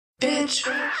bitch.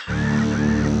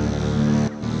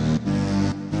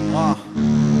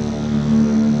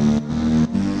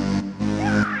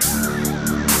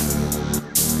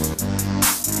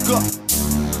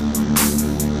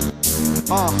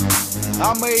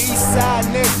 I'm a east side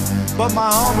nigga, but my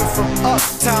homie from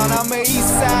uptown. I'm a east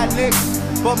side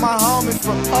nigga, but my homie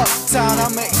from uptown.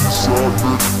 I'm a east side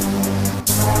nigga.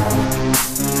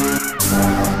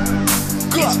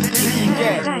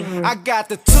 Yeah, I got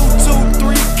the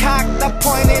 223 cocked. I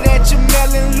pointed at your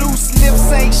melon. Loose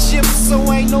lips ain't shipped,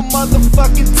 so ain't no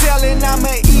motherfucking telling. I'm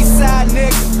a east side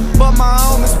nigga, but my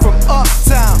homies from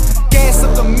uptown. Gas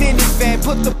up the minivan,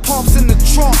 put the pumps in the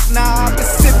trunk. Now I've been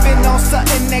sipping on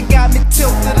something that got me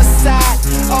tilted to the side.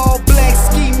 All black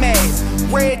ski mask,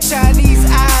 red Chinese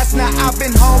eyes. Now I've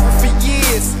been hungry for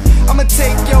years. I'ma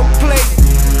take your plate,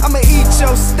 I'ma eat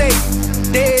your steak,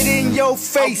 dead in your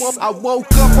face. I woke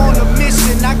up on a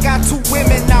mission. I got two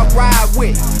women I ride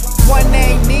with. One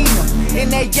named Nina,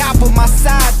 and that Yappa, my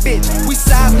side bitch. We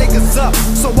side niggas up,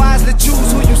 so wisely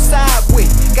choose who you side with.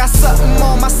 Got something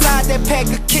on my side that pack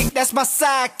a kick, that's my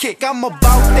sidekick. I'm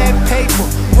about that paper,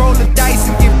 roll the dice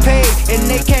and get paid. And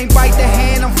they can't bite the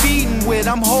hand I'm feeding with.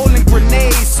 I'm holding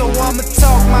grenades, so I'ma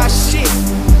talk my shit.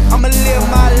 I'ma live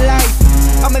my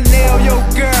life, I'ma nail your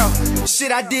girl.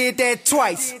 Shit, I did that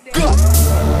twice.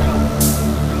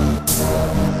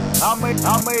 I'm a east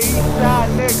side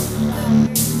nigga.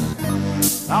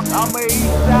 I'm a east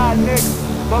side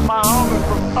nigga, but my homie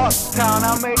from uptown.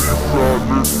 I'm a east side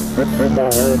nigga, but my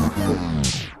homie.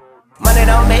 Money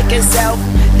don't make itself,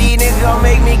 these niggas gon'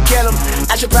 make me kill him.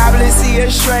 I should probably see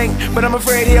a shrink, but I'm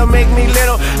afraid he'll make me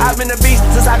little. I've been a beast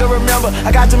since I can remember.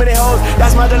 I got too many hoes,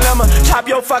 that's my dilemma. Chop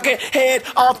your fucking head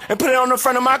off and put it on the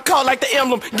front of my car like the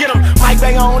emblem. Get him, mic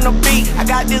banger on the beat. I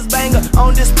got this banger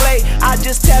on display. I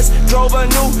just test drove a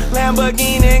new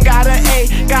Lamborghini and got an A.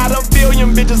 Got a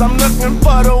billion bitches, I'm looking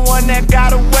for the one that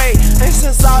got away. And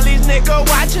since all these niggas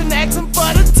watching, asking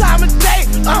for the time of day.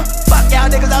 Fuck y'all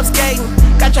niggas, I'm skating.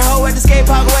 Got your hoe at the skate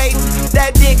park waiting.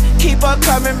 That dick keep her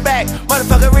coming back.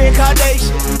 Motherfucker reincarnation.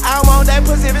 I don't want that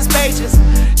pussy if it's spacious.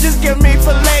 Just give me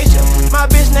fellatio. My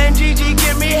bitch named Gigi,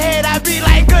 give me head. I be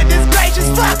like, goodness gracious,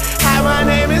 fuck. Hi, my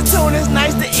name is Tune, it's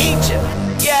nice to eat you.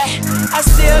 Yeah, I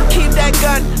still keep that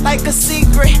gun like a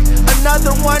secret.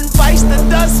 Another one bites the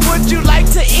dust, would you like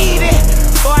to eat it?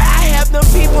 Boy, I have them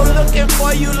people looking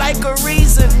for you like a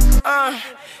reason.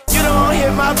 You don't hit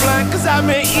my blunt, cause I've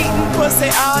been eating pussy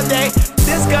all day.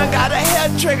 This gun got a hair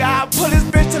trigger, I'll pull this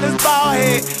bitch till his bald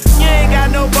head. You ain't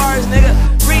got no bars, nigga.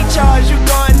 Recharge, you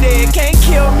going dead. Can't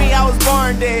kill me, I was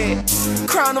born dead.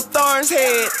 Crown of thorns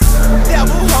head,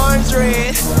 devil horns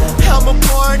red. I'm a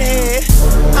porn head,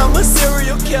 I'm a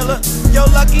serial killer. Your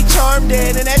lucky charm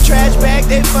dead. In that trash bag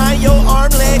they find your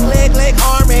arm, leg,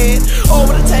 arm head.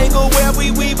 Over the tangle where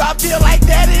we weave, I feel like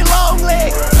daddy long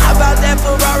leg. How about that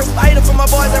Ferrari Spider for my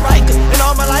boys at Rikers and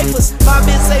all my lifers? My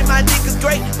bitch say my dick is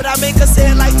great, but I make her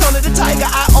say it like Tony the Tiger.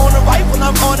 I own a rifle,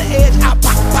 I'm on the edge, I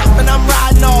pop, and I'm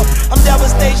riding off. I'm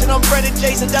Devastation, I'm Freddie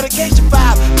Jason, dedication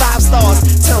 5 stars.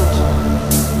 Tune.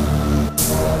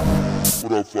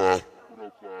 What up, 5?